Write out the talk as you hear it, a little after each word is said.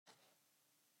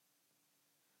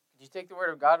Would you take the word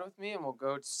of God with me, and we'll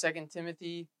go to 2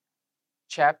 Timothy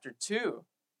chapter 2.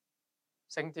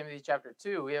 2 Timothy chapter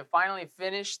 2. We have finally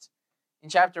finished in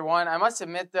chapter 1. I must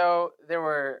admit, though, there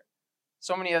were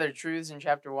so many other truths in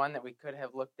chapter 1 that we could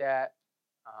have looked at.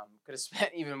 Could have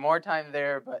spent even more time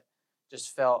there, but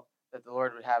just felt that the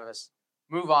Lord would have us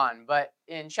move on. But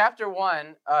in chapter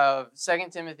 1 of 2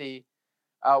 Timothy,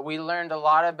 we learned a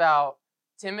lot about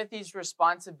Timothy's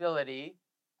responsibility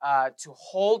to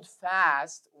hold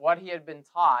fast what he had been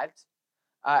taught,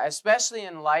 especially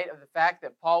in light of the fact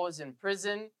that Paul was in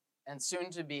prison and soon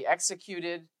to be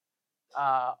executed.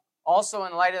 Also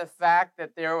in light of the fact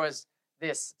that there was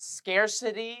this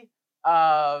scarcity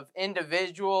of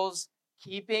individuals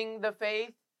keeping the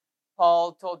faith.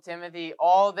 Paul told Timothy,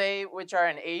 all they which are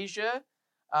in Asia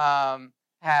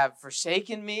have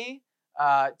forsaken me.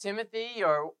 Timothy,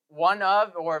 you're one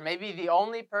of, or maybe the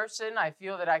only person I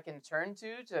feel that I can turn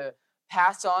to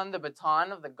pass on the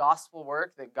baton of the gospel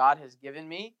work that God has given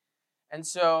me. And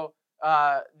so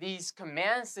these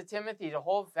commands to Timothy to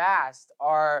hold fast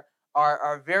are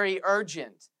very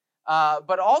urgent.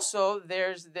 But also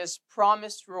there's this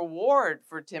promised reward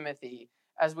for Timothy.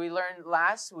 As we learned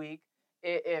last week,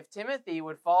 if Timothy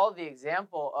would follow the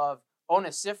example of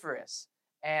Onesiphorus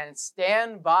and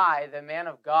stand by the man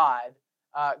of God,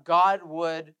 God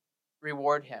would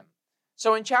reward him.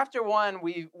 So in chapter 1,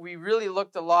 we really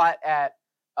looked a lot at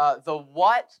the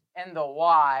what and the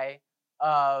why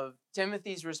of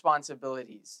Timothy's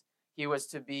responsibilities. He was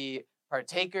to be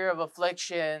partaker of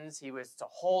afflictions. He was to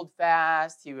hold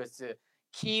fast. He was to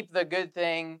keep the good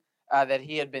thing that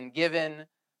he had been given.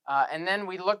 And then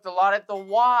we looked a lot at the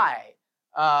why.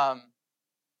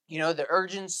 The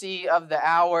urgency of the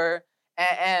hour.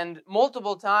 And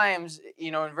multiple times,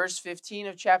 in verse 15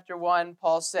 of chapter 1,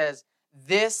 Paul says,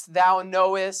 "This thou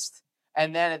knowest."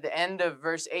 And then at the end of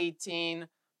verse 18,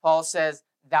 Paul says,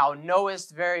 "Thou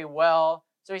knowest very well."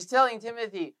 So he's telling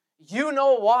Timothy, you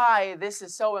know why this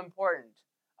is so important.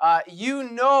 You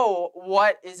know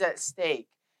what is at stake.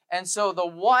 And so the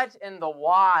what and the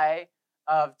why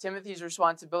of Timothy's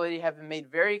responsibility have been made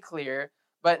very clear.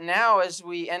 But now as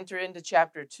we enter into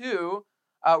chapter 2,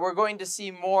 we're going to see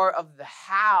more of the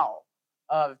how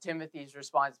of Timothy's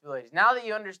responsibilities. Now that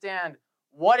you understand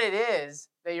what it is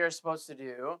that you're supposed to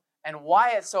do and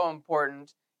why it's so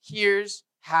important, here's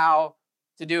how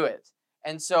to do it.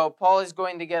 And so Paul is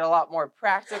going to get a lot more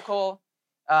practical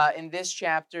in this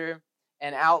chapter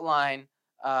and outline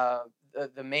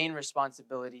the main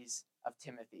responsibilities of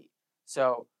Timothy.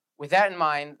 So with that in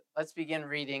mind, let's begin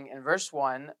reading in verse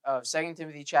 1 of 2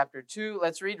 Timothy chapter 2.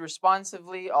 Let's read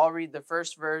responsively. I'll read the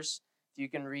first verse. You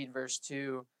can read verse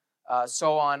 2,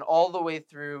 so on, all the way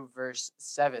through verse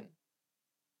 7.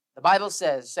 The Bible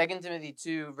says, 2 Timothy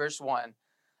 2, verse 1,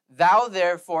 "Thou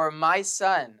therefore, my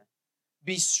son,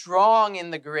 be strong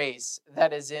in the grace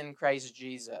that is in Christ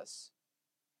Jesus."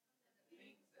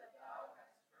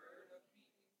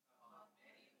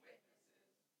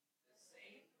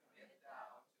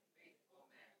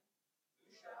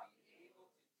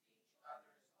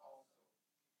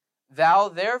 Thou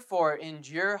therefore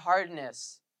endure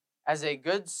hardness as a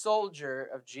good soldier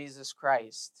of Jesus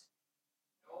Christ.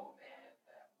 No man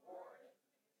that warreth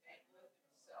entangleth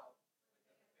himself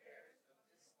with the affairs of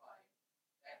this life,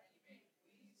 that he may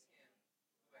please him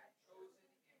who hath chosen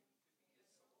him to be a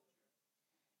soldier.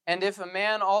 And if a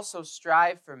man also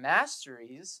strive for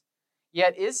masteries,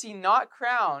 yet is he not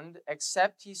crowned,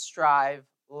 except he strive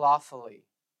lawfully.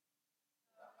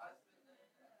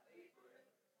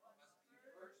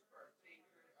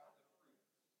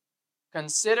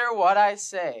 Consider what I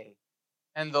say,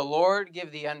 and the Lord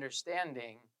give thee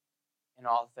understanding in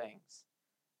all things.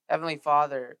 Heavenly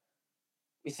Father,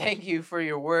 we thank you for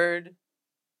your word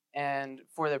and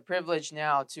for the privilege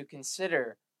now to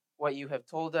consider what you have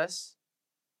told us.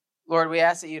 Lord, we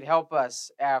ask that you'd help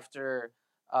us after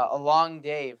a long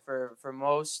day for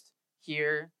most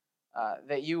here,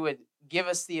 that you would give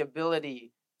us the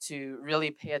ability to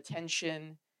really pay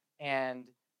attention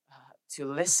and to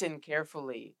listen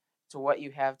carefully to what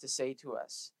you have to say to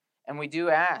us. And we do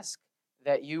ask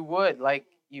that you would, like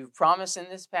you've promised in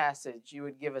this passage, you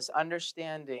would give us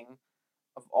understanding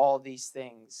of all these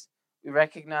things. We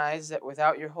recognize that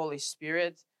without your Holy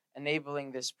Spirit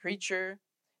enabling this preacher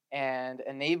and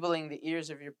enabling the ears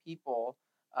of your people,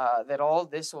 that all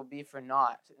this will be for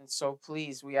naught. And so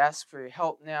please, we ask for your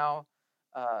help now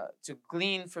to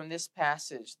glean from this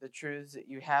passage the truths that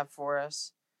you have for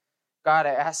us. God,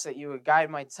 I ask that you would guide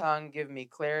my tongue, give me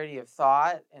clarity of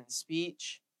thought and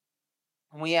speech.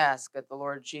 And we ask that the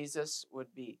Lord Jesus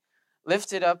would be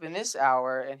lifted up in this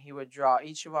hour and he would draw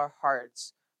each of our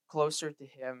hearts closer to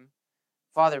him.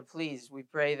 Father, please, we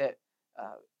pray that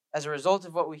as a result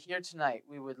of what we hear tonight,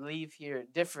 we would leave here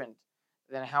different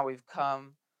than how we've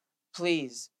come.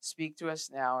 Please speak to us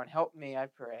now and help me, I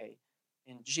pray.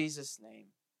 In Jesus' name,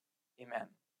 amen.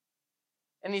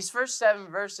 In these first 7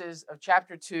 verses of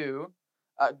chapter 2,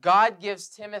 God gives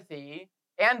Timothy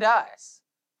and us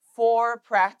 4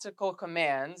 practical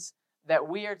commands that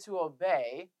we are to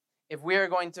obey if we are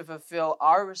going to fulfill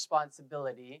our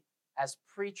responsibility as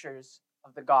preachers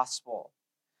of the gospel.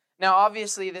 Now,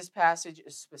 obviously, this passage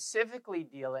is specifically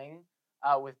dealing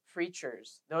with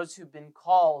preachers, those who've been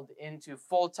called into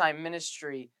full-time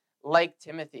ministry like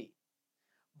Timothy.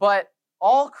 But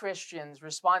all Christians'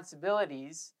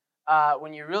 responsibilities,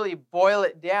 when you really boil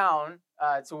it down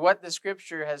to what the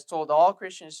scripture has told all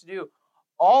Christians to do,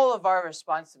 all of our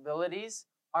responsibilities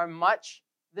are much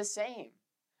the same.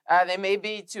 They may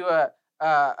be to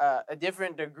a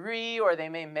different degree, or they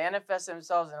may manifest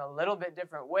themselves in a little bit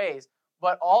different ways.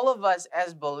 But all of us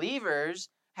as believers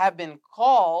have been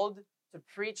called to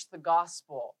preach the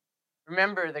gospel.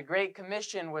 Remember, the Great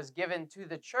Commission was given to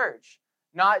the church,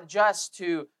 not just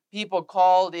to people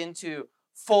called into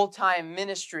full-time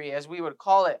ministry, as we would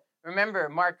call it. Remember,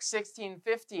 Mark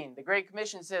 16:15, the Great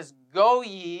Commission says, "Go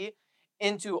ye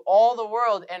into all the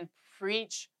world and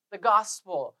preach the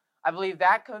gospel." I believe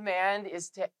that command is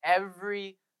to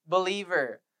every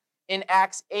believer. In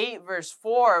Acts 8, verse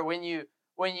 4, when you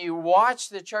watch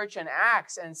the church in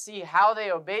Acts and see how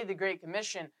they obeyed the Great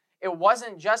Commission, it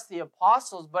wasn't just the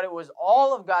apostles, but it was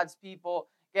all of God's people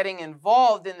getting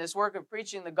involved in this work of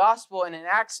preaching the gospel. And in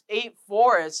Acts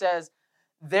 8:4, it says,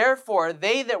 "Therefore,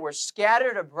 they that were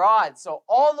scattered abroad," so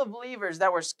all the believers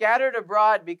that were scattered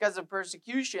abroad because of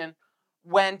persecution,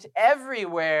 "went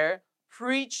everywhere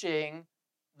preaching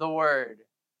the word."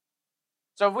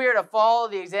 So if we are to follow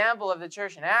the example of the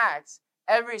church in Acts,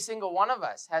 every single one of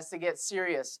us has to get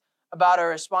serious about our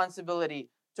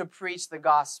responsibility to preach the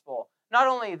gospel. Not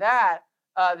only that,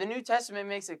 the New Testament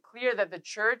makes it clear that the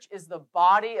church is the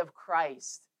body of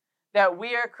Christ, that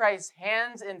we are Christ's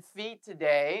hands and feet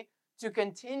today to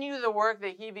continue the work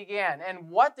that he began. And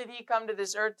what did he come to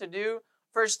this earth to do?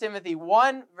 1 Timothy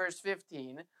 1, verse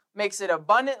 15, makes it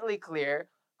abundantly clear.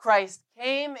 Christ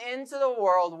came into the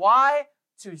world. Why?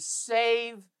 To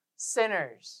save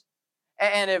sinners.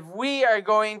 And if we are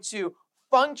going to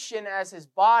function as his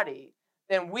body,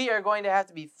 then we are going to have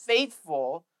to be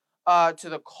faithful to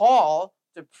the call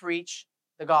to preach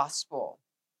the gospel.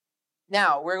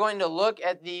 Now, we're going to look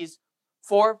at these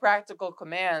 4 practical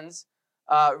commands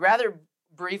rather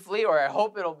briefly, or I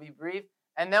hope it'll be brief,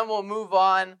 and then we'll move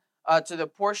on to the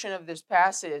portion of this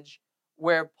passage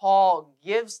where Paul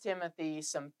gives Timothy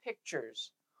some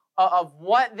pictures of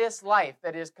what this life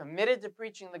that is committed to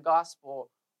preaching the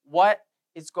gospel, what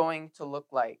it's going to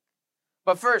look like.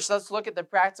 But first, let's look at the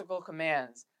practical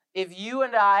commands. If you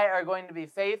and I are going to be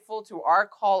faithful to our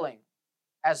calling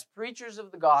as preachers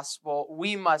of the gospel,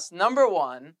 we must, number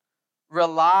 1,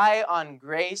 rely on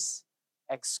grace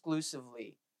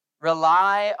exclusively.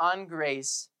 Rely on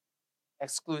grace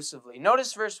exclusively.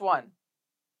 Notice verse 1.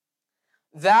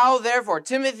 "Thou therefore,"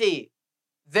 Timothy,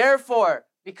 "therefore,"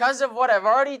 because of what I've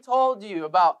already told you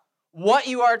about what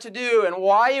you are to do and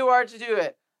why you are to do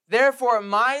it, "therefore,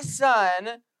 my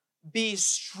son, be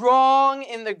strong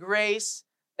in the grace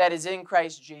that is in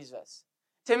Christ Jesus."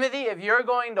 Timothy, if you're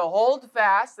going to hold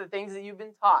fast the things that you've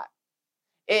been taught,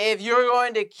 if you're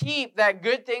going to keep that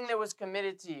good thing that was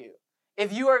committed to you,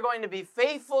 if you are going to be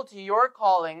faithful to your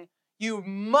calling, you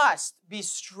must be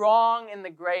strong in the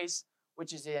grace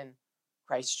which is in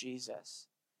Christ Jesus.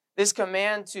 This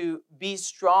command to be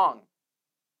strong,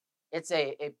 it's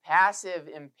a passive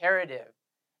imperative.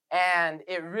 And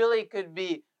it really could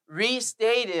be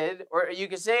restated, or you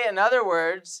could say in other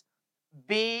words,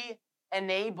 be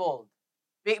enabled.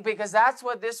 Because that's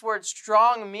what this word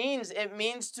strong means. It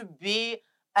means to be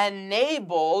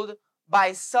enabled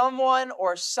by someone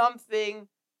or something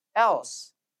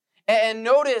else. And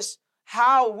notice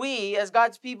how we, as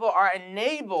God's people, are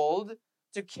enabled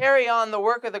to carry on the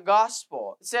work of the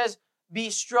gospel. It says, "Be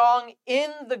strong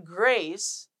in the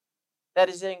grace that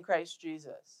is in Christ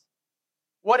Jesus."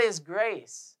 What is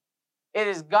grace? It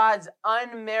is God's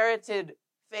unmerited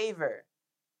favor.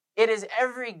 It is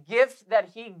every gift that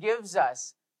he gives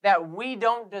us that we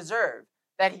don't deserve,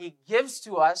 that he gives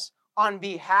to us on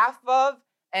behalf of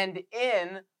and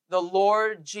in the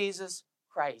Lord Jesus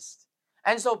Christ.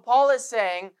 And so Paul is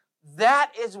saying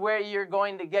that is where you're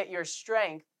going to get your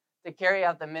strength to carry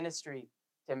out the ministry,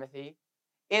 Timothy.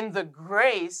 In the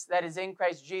grace that is in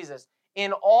Christ Jesus.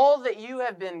 In all that you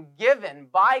have been given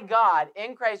by God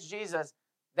in Christ Jesus,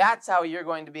 that's how you're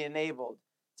going to be enabled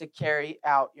to carry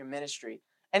out your ministry.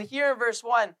 And here in verse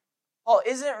 1, Paul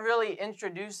isn't really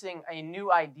introducing a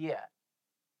new idea.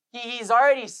 He's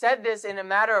already said this in a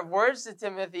matter of words to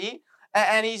Timothy,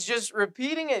 and he's just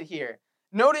repeating it here.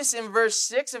 Notice in verse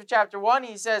 6 of chapter 1,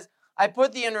 he says, I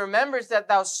put thee in remembrance that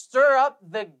thou stir up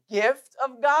the gift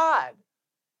of God.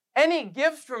 Any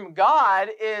gift from God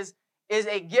is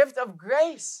a gift of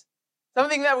grace,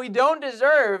 something that we don't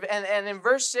deserve. And in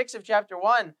verse 6 of chapter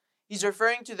 1, he's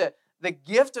referring to the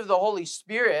gift of the Holy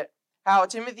Spirit, how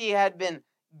Timothy had been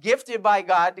gifted by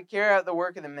God to carry out the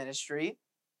work of the ministry.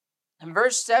 In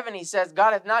verse 7, he says,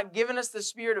 God hath not given us the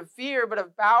spirit of fear, but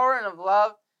of power and of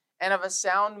love and of a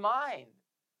sound mind.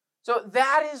 So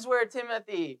that is where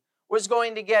Timothy was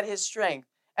going to get his strength.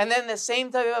 And then the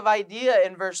same type of idea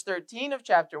in verse 13 of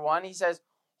chapter 1, he says,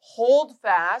 hold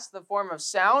fast the form of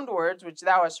sound words which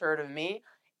thou hast heard of me,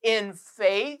 in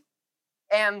faith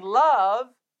and love,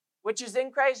 which is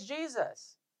in Christ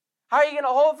Jesus. How are you going to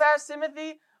hold fast,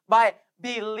 Timothy? By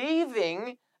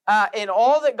believing in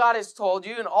all that God has told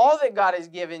you and all that God has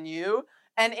given you,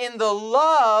 and in the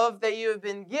love that you have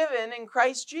been given in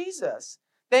Christ Jesus.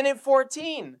 Then in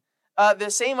 14, the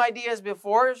same idea as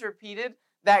before is repeated.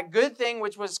 That good thing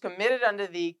which was committed unto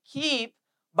thee, keep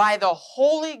by the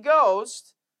Holy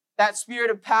Ghost, that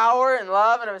spirit of power and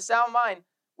love and of a sound mind,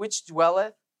 which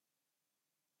dwelleth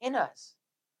in us.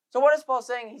 So what is Paul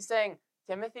saying? He's saying,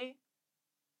 Timothy,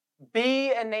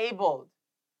 be enabled,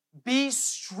 be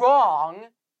strong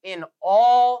in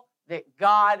all that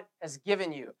God has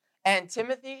given you. And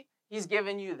Timothy, he's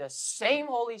given you the same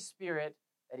Holy Spirit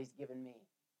that he's given me.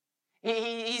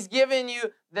 He's given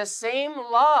you the same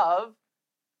love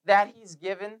that he's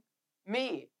given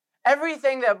me.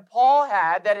 Everything that Paul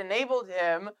had that enabled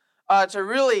him to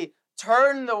really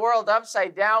turn the world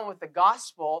upside down with the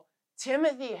gospel,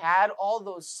 Timothy had all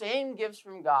those same gifts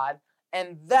from God,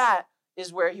 and that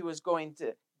is where he was going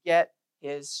to get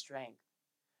his strength.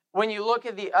 When you look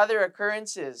at the other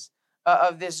occurrences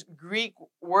of this Greek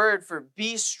word for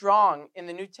be strong in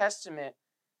the New Testament,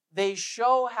 they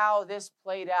show how this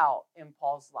played out in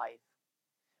Paul's life.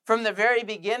 From the very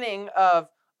beginning of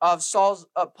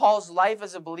Paul's life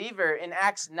as a believer in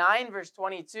Acts 9, verse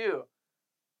 22,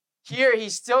 here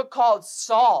he's still called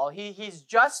Saul. He's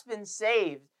just been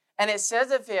saved. And it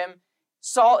says of him,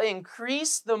 Saul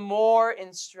increased the more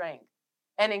in strength.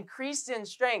 And increased in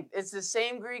strength, it's the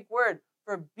same Greek word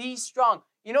for be strong.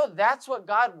 You know, that's what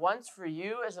God wants for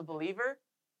you as a believer.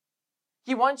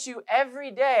 He wants you every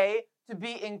day to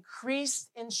be increased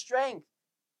in strength,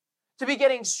 to be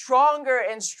getting stronger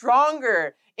and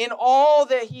stronger in all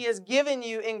that he has given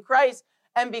you in Christ.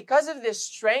 And because of this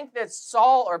strength that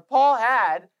Saul or Paul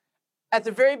had at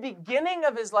the very beginning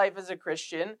of his life as a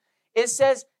Christian, it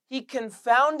says he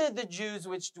confounded the Jews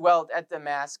which dwelt at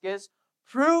Damascus,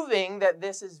 proving that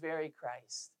this is very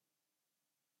Christ.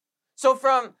 So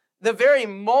from the very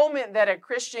moment that a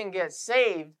Christian gets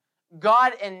saved,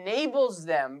 God enables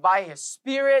them by his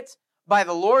Spirit, by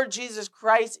the Lord Jesus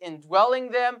Christ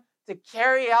indwelling them, to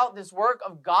carry out this work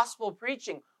of gospel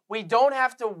preaching. We don't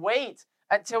have to wait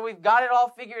until we've got it all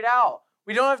figured out.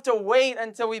 We don't have to wait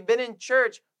until we've been in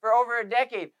church for over a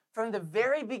decade. From the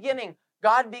very beginning,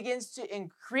 God begins to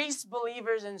increase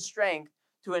believers in strength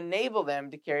to enable them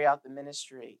to carry out the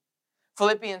ministry.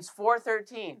 Philippians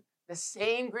 4:13, the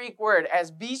same Greek word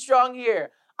as be strong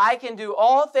here. I can do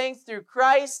all things through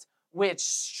Christ, which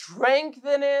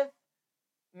strengtheneth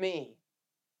me.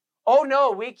 Oh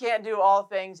no, we can't do all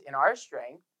things in our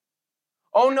strength.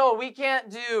 Oh no, we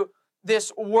can't do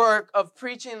this work of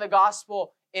preaching the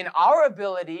gospel in our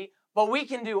ability, but we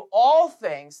can do all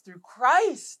things through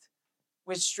Christ,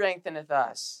 which strengtheneth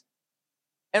us.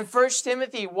 In 1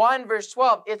 Timothy 1, verse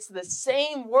 12, it's the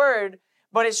same word,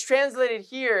 but it's translated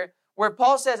here where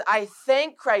Paul says, I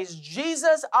thank Christ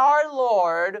Jesus our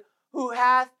Lord, who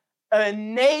hath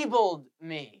enabled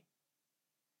me,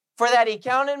 for that he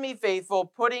counted me faithful,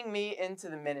 putting me into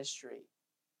the ministry.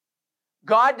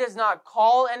 God does not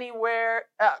call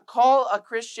a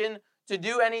Christian to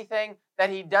do anything that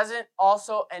he doesn't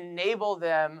also enable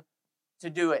them to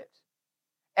do it.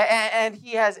 And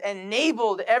he has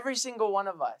enabled every single one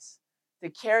of us to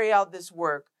carry out this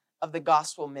work of the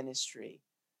gospel ministry.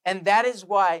 And that is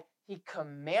why he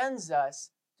commands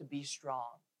us to be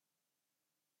strong.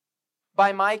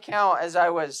 By my count, as I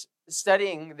was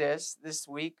studying this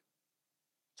week,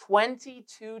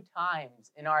 22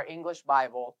 times in our English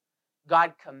Bible,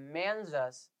 God commands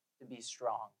us to be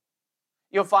strong.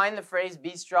 You'll find the phrase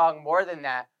be strong more than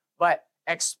that, but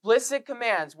explicit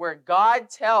commands where God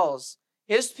tells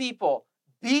his people,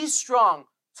 be strong,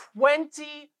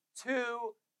 22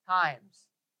 times.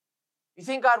 You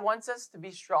think God wants us to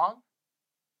be strong?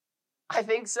 I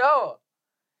think so.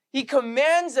 He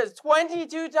commands us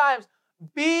 22 times,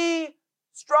 be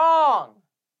strong.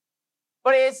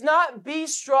 But it's not be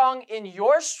strong in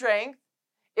your strength.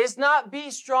 It's not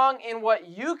be strong in what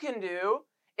you can do.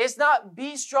 It's not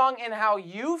be strong in how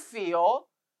you feel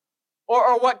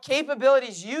or what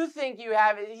capabilities you think you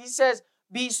have. He says,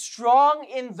 be strong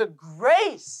in the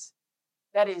grace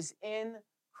that is in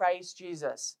Christ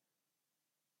Jesus.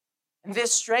 And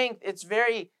this strength, it's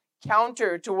very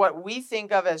counter to what we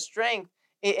think of as strength.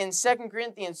 In 2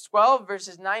 Corinthians 12,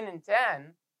 verses 9 and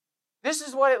 10, this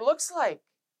is what it looks like.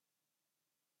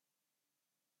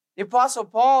 The Apostle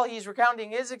Paul, he's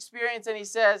recounting his experience, and he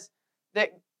says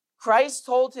that Christ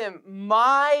told him,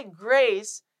 my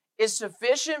grace is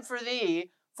sufficient for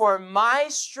thee, for my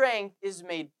strength is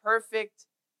made perfect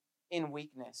in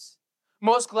weakness.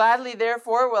 Most gladly,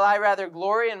 therefore, will I rather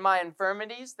glory in my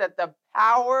infirmities, that the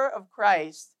power of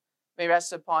Christ may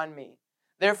rest upon me.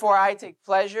 Therefore, I take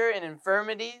pleasure in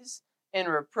infirmities, in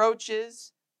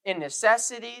reproaches, in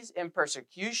necessities, in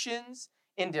persecutions,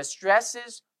 in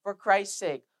distresses, for Christ's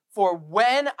sake. For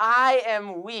when I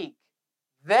am weak,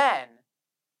 then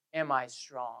am I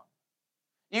strong.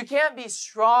 You can't be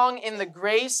strong in the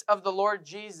grace of the Lord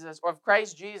Jesus or of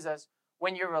Christ Jesus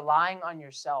when you're relying on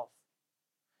yourself.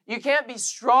 You can't be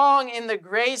strong in the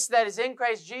grace that is in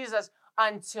Christ Jesus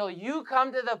until you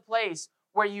come to the place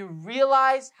where you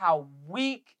realize how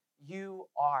weak you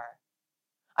are.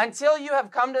 Until you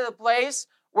have come to the place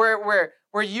where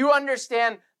you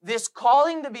understand this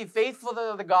calling to be faithful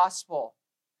to the gospel.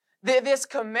 This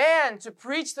command to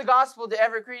preach the gospel to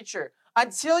every creature,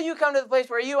 until you come to the place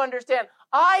where you understand,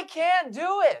 I can't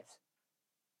do it.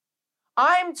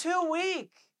 I'm too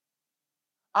weak.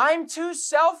 I'm too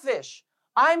selfish.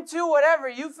 I'm too whatever.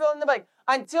 You fill in the blank.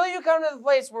 Until you come to the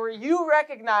place where you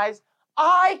recognize,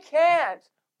 I can't,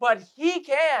 but He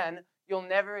can, you'll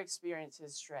never experience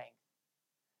His strength.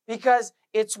 Because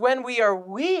it's when we are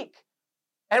weak,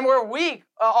 and we're weak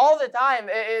all the time.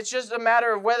 It's just a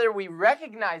matter of whether we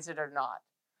recognize it or not.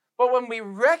 But when we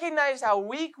recognize how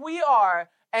weak we are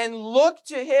and look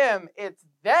to Him, it's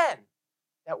then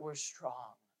that we're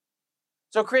strong.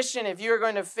 So Christian, if you're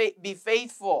going to be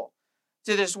faithful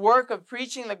to this work of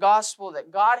preaching the gospel that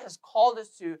God has called us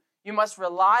to, you must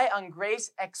rely on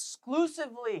grace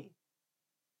exclusively.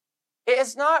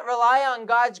 It's not rely on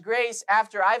God's grace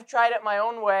after I've tried it my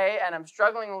own way and I'm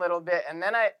struggling a little bit and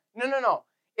then No.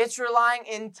 It's relying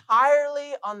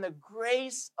entirely on the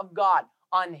grace of God,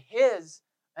 on His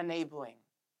enabling.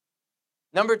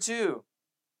 Number 2,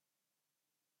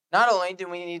 not only do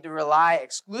we need to rely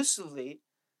exclusively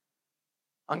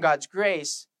on God's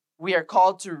grace, we are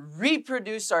called to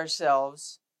reproduce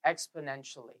ourselves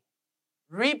exponentially.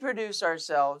 Reproduce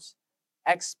ourselves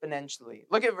exponentially.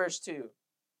 Look at verse 2.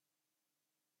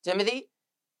 Timothy,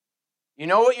 you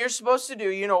know what you're supposed to do.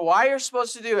 You know why you're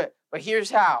supposed to do it. But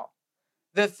here's how.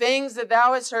 The things that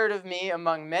thou hast heard of me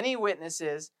among many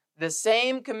witnesses, the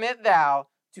same commit thou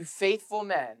to faithful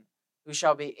men who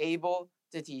shall be able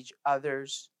to teach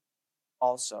others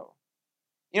also.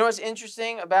 You know what's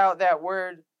interesting about that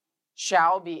word,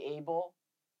 shall be able?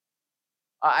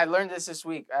 I learned this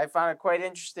week. I found it quite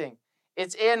interesting.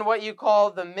 It's in what you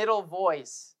call the middle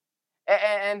voice.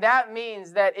 And that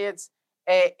means that it's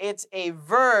a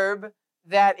verb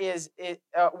that is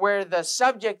where the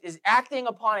subject is acting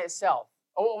upon itself.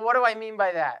 What do I mean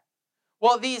by that?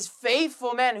 Well, these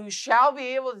faithful men who shall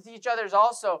be able to teach others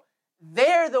also,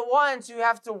 they're the ones who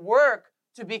have to work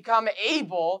to become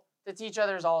able to teach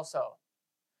others also.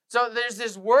 So there's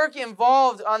this work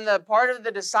involved on the part of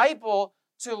the disciple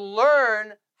to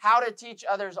learn how to teach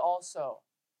others also.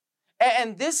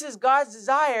 And this is God's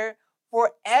desire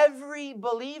for every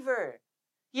believer.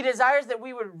 He desires that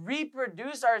we would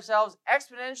reproduce ourselves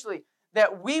exponentially,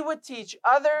 that we would teach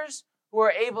others who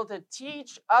are able to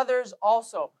teach others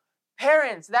also.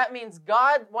 Parents, that means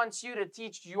God wants you to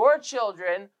teach your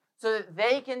children so that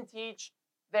they can teach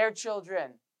their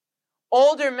children.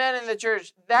 Older men in the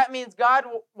church, that means God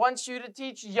wants you to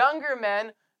teach younger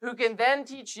men who can then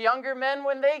teach younger men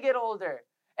when they get older.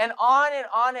 And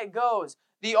on it goes.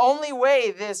 The only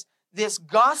way this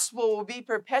gospel will be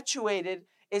perpetuated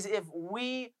is if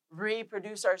we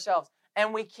reproduce ourselves.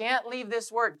 And we can't leave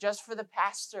this work just for the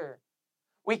pastor.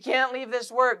 We can't leave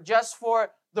this work just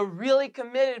for the really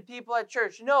committed people at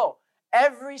church. No,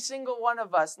 every single one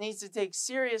of us needs to take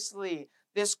seriously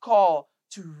this call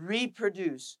to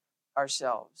reproduce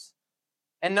ourselves.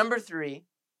 And number 3,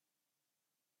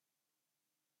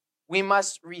 we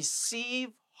must receive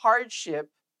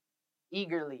hardship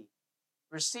eagerly.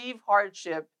 Receive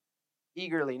hardship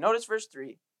eagerly. Notice verse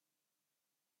 3.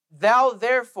 Thou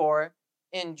therefore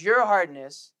endure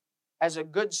hardness as a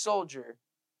good soldier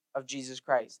of Jesus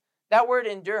Christ. That word,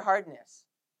 endure hardness,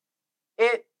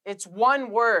 it's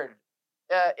one word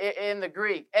in the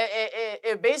Greek.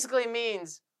 It basically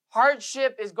means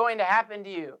hardship is going to happen to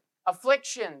you,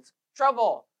 afflictions,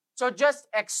 trouble. So just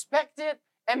expect it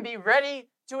and be ready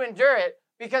to endure it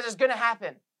because it's going to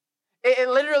happen. It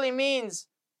literally means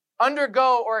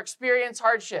undergo or experience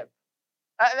hardship.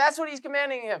 That's what he's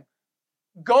commanding him.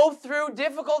 Go through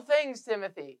difficult things,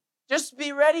 Timothy. Just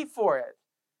be ready for it.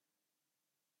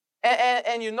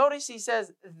 And you notice he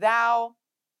says, thou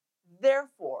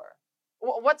therefore.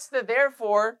 What's the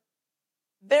therefore?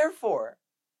 Therefore.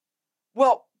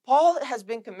 Well, Paul has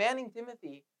been commanding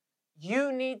Timothy,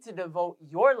 you need to devote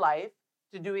your life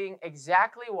to doing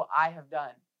exactly what I have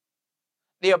done.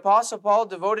 The Apostle Paul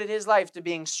devoted his life to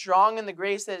being strong in the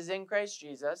grace that is in Christ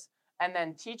Jesus, and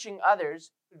then teaching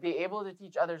others to be able to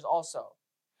teach others also.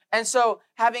 And so,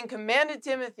 having commanded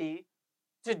Timothy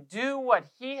to do what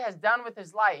he has done with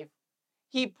his life,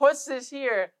 he puts this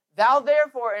here, thou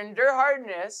therefore endure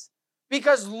hardness,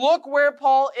 because look where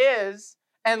Paul is,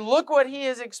 and look what he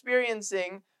is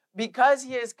experiencing, because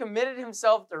he has committed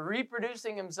himself to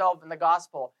reproducing himself in the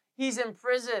gospel. He's in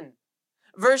prison.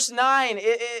 Verse 9,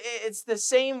 it's the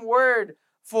same word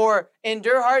for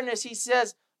endure hardness. He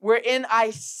says, wherein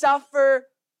I suffer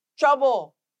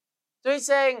trouble. So he's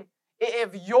saying,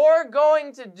 if you're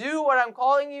going to do what I'm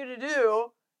calling you to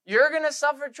do, you're going to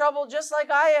suffer trouble just like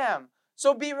I am.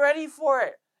 So be ready for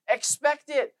it. Expect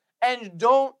it. And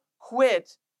don't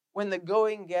quit when the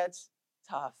going gets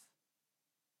tough.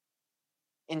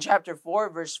 In chapter 4,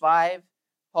 verse 5,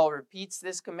 Paul repeats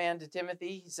this command to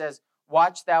Timothy. He says,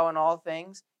 watch thou in all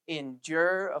things,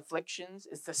 endure afflictions.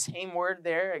 It's the same word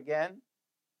there again.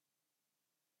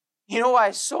 You know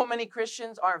why so many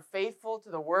Christians aren't faithful to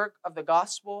the work of the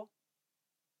gospel?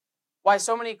 Why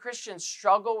so many Christians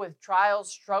struggle with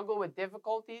trials, struggle with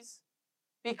difficulties?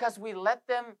 Because we let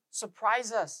them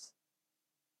surprise us.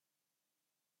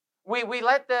 We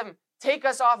let them take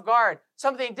us off guard.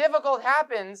 Something difficult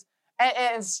happens,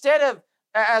 and instead of,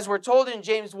 as we're told in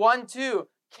James 1:2,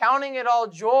 counting it all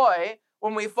joy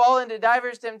when we fall into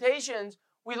diverse temptations,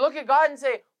 we look at God and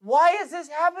say, why is this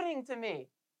happening to me?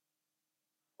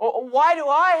 Why do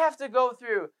I have to go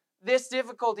through this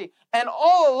difficulty? And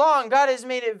all along, God has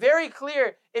made it very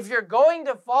clear, if you're going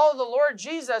to follow the Lord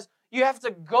Jesus, you have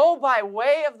to go by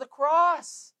way of the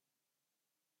cross.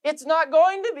 It's not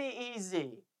going to be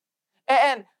easy.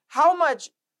 And how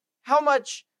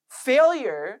much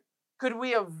failure could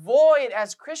we avoid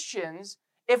as Christians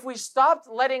if we stopped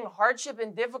letting hardship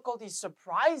and difficulty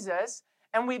surprise us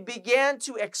and we began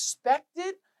to expect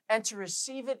it and to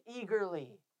receive it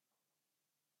eagerly?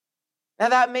 Now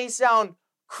that may sound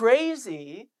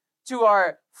crazy to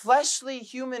our fleshly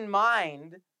human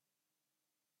mind,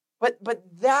 but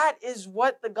that is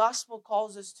what the gospel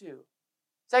calls us to.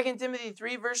 2 Timothy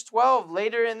 3 verse 12,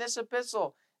 later in this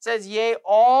epistle, says, yea,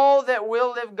 all that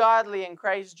will live godly in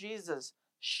Christ Jesus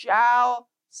shall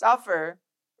suffer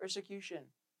persecution.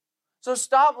 So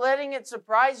stop letting it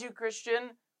surprise you,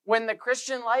 Christian, when the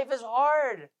Christian life is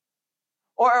hard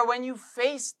or when you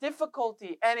face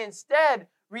difficulty, and instead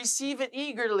receive it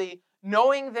eagerly,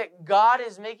 knowing that God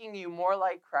is making you more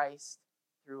like Christ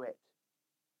through it.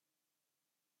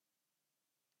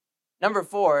 Number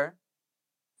 4,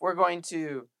 if we're going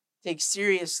to take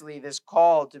seriously this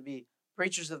call to be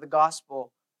preachers of the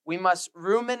gospel, we must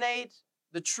ruminate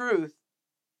the truth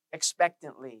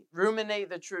expectantly. Ruminate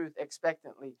the truth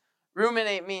expectantly.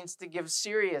 Ruminate means to give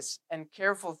serious and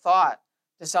careful thought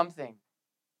to something.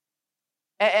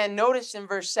 And notice in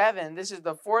verse 7, this is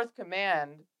the fourth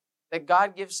command that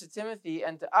God gives to Timothy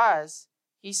and to us.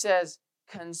 He says,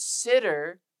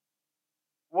 consider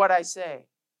what I say,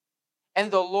 and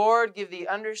the Lord give thee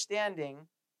understanding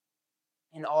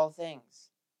in all things.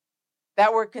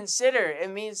 That word consider, it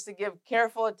means to give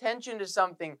careful attention to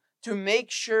something, to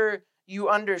make sure you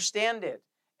understand it.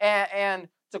 And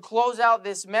to close out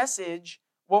this message,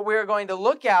 what we're going to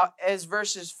look at is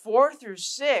verses 4 through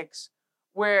 6,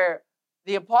 where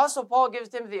the Apostle Paul gives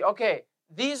Timothy, okay,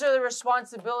 these are the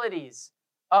responsibilities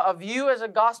of you as a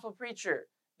gospel preacher.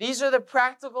 These are the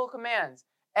practical commands.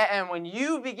 And when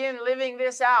you begin living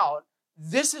this out,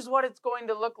 this is what it's going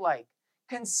to look like.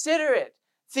 Consider it.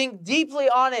 Think deeply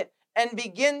on it and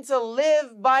begin to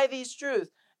live by these truths.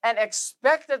 And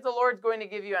expect that the Lord's going to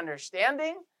give you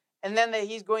understanding, and then that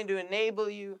He's going to enable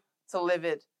you to live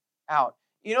it out.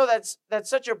 You know, that's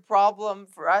such a problem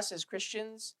for us as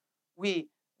Christians. We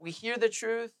hear the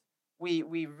truth, we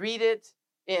read it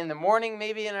in the morning,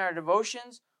 maybe in our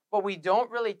devotions, but we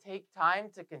don't really take time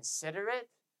to consider it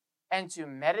and to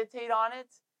meditate on it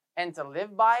and to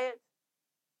live by it.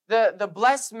 The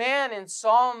blessed man in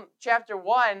Psalm chapter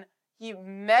 1, he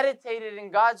meditated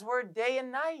in God's word day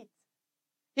and night.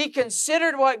 He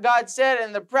considered what God said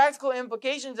and the practical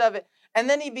implications of it, and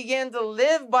then he began to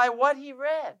live by what he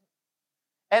read.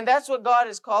 And that's what God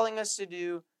is calling us to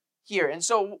do here. And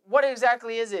so what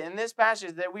exactly is it in this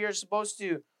passage that we are supposed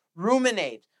to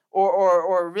ruminate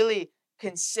or really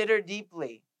consider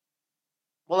deeply?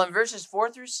 Well, in verses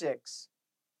 4 through 6,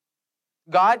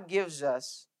 God gives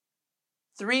us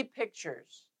three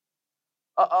pictures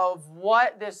of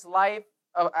what this life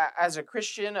as a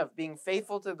Christian, of being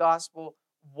faithful to the gospel,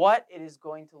 what it is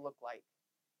going to look like.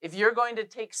 If you're going to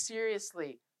take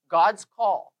seriously God's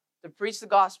call to preach the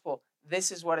gospel,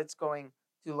 this is what it's going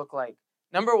to look like.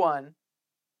 Number one,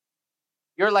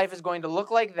 your life is going to look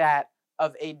like that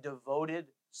of a devoted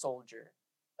soldier.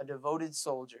 A devoted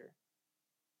soldier.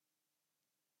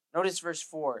 Notice verse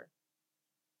 4.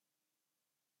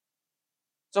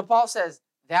 So Paul says,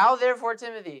 "Thou therefore,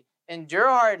 Timothy, endure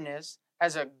hardness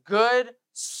as a good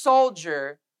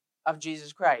soldier of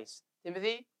Jesus Christ."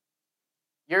 Timothy,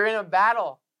 you're in a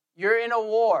battle. You're in a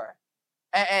war.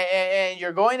 And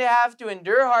you're going to have to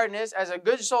endure hardness as a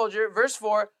good soldier. Verse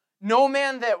 4, "No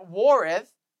man that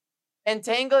warreth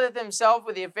entangleth himself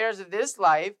with the affairs of this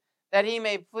life, that he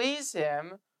may please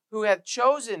him who hath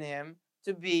chosen him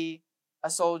to be a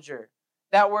soldier."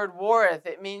 That word warreth,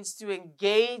 it means to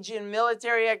engage in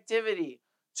military activity,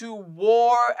 to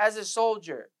war as a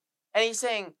soldier. And he's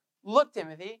saying, look,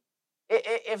 Timothy,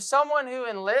 if someone who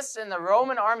enlists in the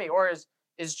Roman army or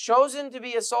is chosen to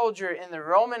be a soldier in the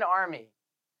Roman army,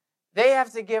 they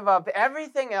have to give up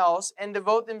everything else and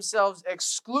devote themselves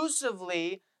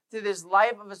exclusively to this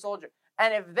life of a soldier.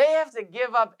 And if they have to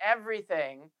give up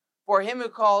everything for him who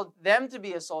called them to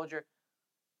be a soldier,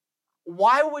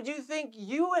 why would you think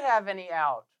you would have any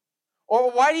out? Or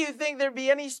why do you think there'd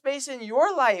be any space in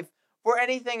your life for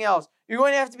anything else? You're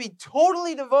going to have to be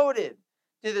totally devoted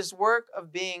to this work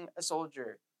of being a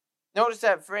soldier. Notice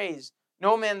that phrase,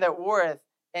 "No man that warreth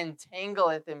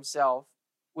entangleth himself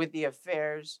with the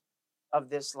affairs of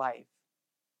this life."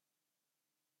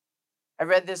 I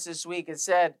read this week. It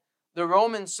said, the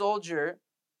Roman soldier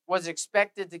was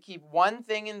expected to keep one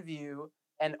thing in view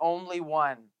and only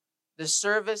one: the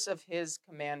service of his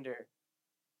commander.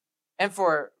 And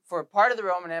for part of the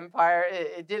Roman Empire,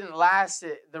 it didn't last.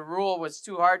 The rule was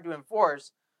too hard to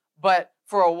enforce. But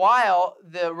for a while,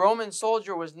 the Roman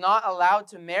soldier was not allowed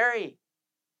to marry,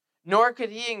 nor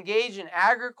could he engage in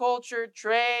agriculture,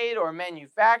 trade, or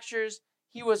manufactures.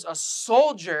 He was a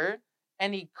soldier,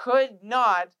 and he could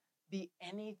not be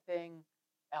anything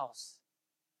else.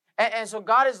 And so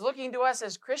God is looking to us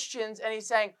as Christians, and he's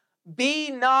saying,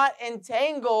 be not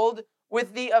entangled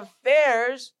with the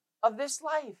affairs of this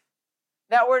life.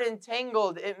 That word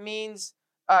entangled, it means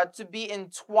to be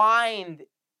entwined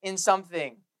in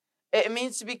something. It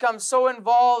means to become so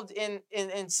involved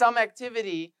in some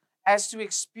activity as to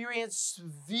experience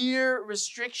severe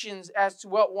restrictions as to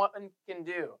what one can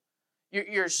do.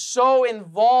 You're so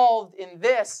involved in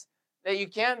this that you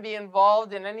can't be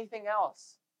involved in anything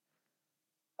else.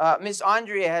 Miss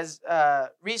Andrea has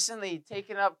recently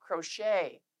taken up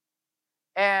crochet,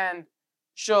 and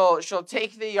she'll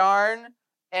take the yarn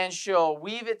and she'll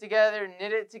weave it together,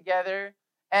 knit it together,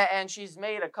 and she's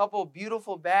made a couple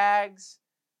beautiful bags.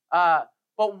 But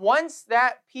once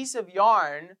that piece of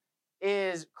yarn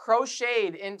is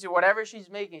crocheted into whatever she's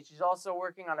making, she's also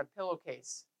working on a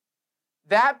pillowcase.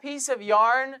 That piece of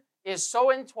yarn is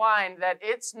so entwined that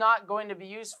it's not going to be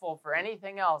useful for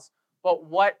anything else but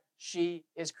what she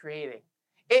is creating.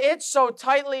 It's so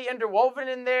tightly interwoven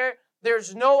in there,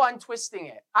 there's no untwisting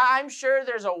it. I'm sure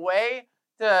there's a way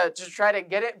to try to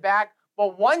get it back,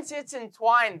 but once it's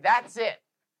entwined, that's it.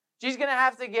 She's going to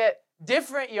have to get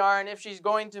different yarn if she's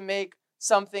going to make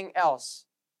something else.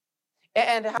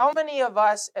 And how many of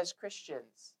us as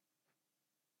Christians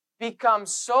become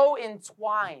so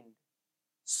entwined,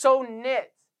 so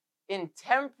knit in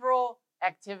temporal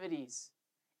activities,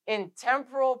 in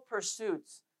temporal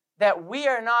pursuits, that we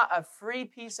are not a free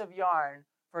piece of yarn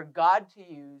for God to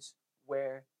use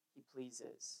where he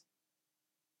pleases?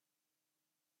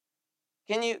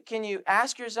 Can you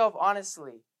ask yourself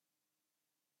honestly,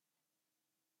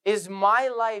 is my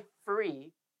life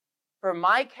free for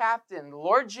my captain, the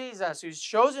Lord Jesus, who's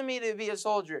chosen me to be a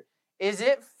soldier? Is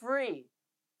it free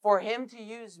for him to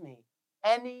use me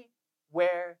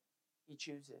anywhere he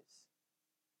chooses?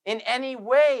 In any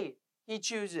way he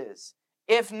chooses?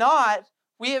 If not,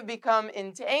 we have become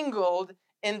entangled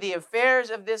in the affairs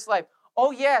of this life.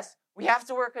 Oh yes, we have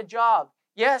to work a job.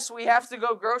 Yes, we have to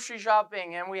go grocery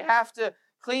shopping, and we have to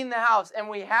clean the house, and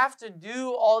we have to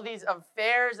do all these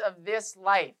affairs of this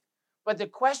life. But the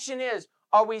question is,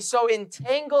 are we so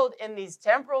entangled in these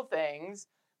temporal things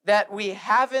that we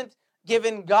haven't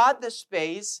given God the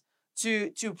space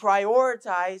to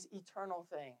prioritize eternal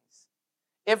things?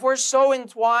 If we're so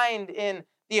entwined in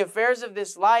the affairs of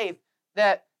this life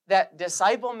that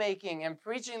disciple making and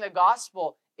preaching the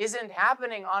gospel isn't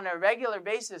happening on a regular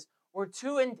basis, we're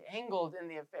too entangled in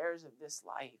the affairs of this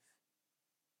life.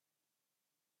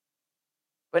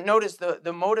 But notice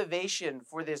the motivation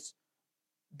for this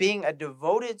being a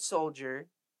devoted soldier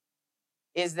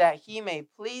is that he may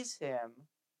please him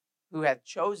who hath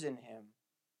chosen him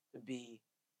to be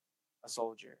a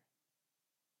soldier.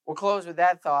 We'll close with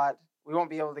that thought. We won't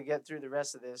be able to get through the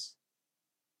rest of this.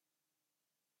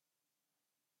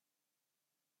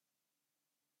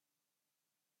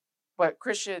 But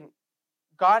Christian,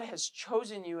 God has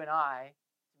chosen you and I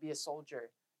to be a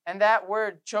soldier. And that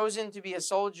word, chosen to be a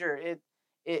soldier,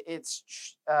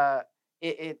 it's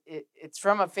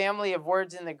from a family of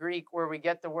words in the Greek where we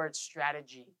get the word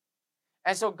strategy.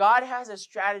 And so God has a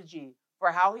strategy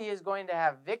for how he is going to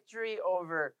have victory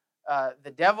over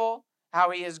the devil,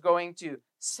 how he is going to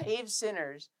save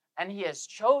sinners, and he has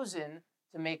chosen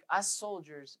to make us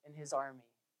soldiers in his army.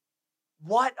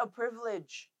 What a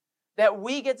privilege that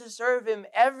we get to serve him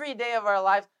every day of our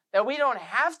lives, that we don't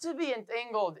have to be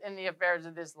entangled in the affairs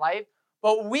of this life,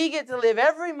 but we get to live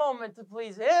every moment to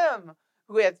please him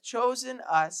who hath chosen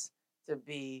us to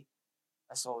be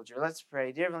a soldier. Let's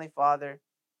pray. Dear Heavenly Father,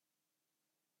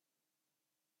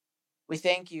 we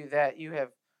thank you that you have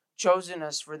chosen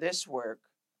us for this work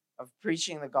of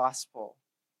preaching the gospel.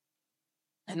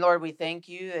 And Lord, we thank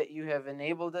you that you have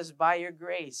enabled us by your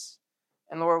grace.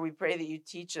 And Lord, we pray that you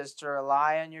teach us to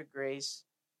rely on your grace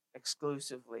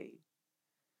exclusively.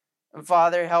 And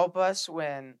Father, help us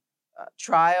when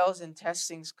trials and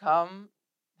testings come.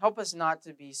 Help us not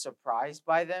to be surprised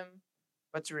by them,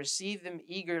 but to receive them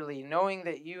eagerly, knowing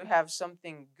that you have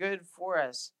something good for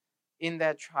us in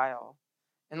that trial.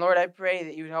 And Lord, I pray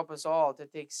that you would help us all to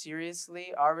take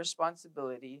seriously our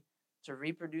responsibility to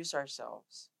reproduce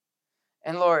ourselves.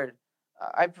 And Lord,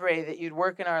 I pray that you'd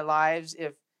work in our lives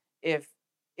if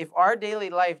our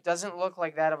daily life doesn't look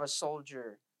like that of a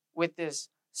soldier with this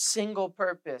single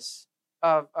purpose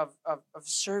of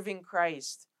serving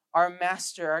Christ, our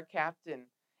master, our captain.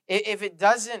 If it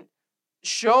doesn't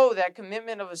show that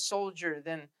commitment of a soldier,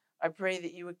 then I pray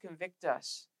that you would convict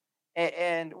us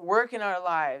and work in our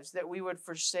lives, that we would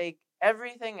forsake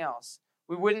everything else.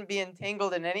 We wouldn't be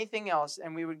entangled in anything else,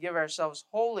 and we would give ourselves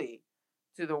wholly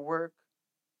to the work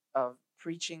of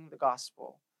preaching the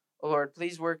gospel. Oh Lord,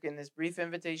 please work in this brief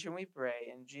invitation, we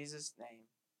pray, in Jesus' name.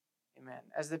 Amen.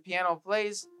 As the piano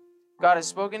plays, God has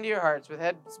spoken to your hearts with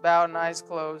heads bowed and eyes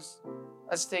closed.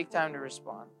 Let's take time to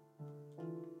respond.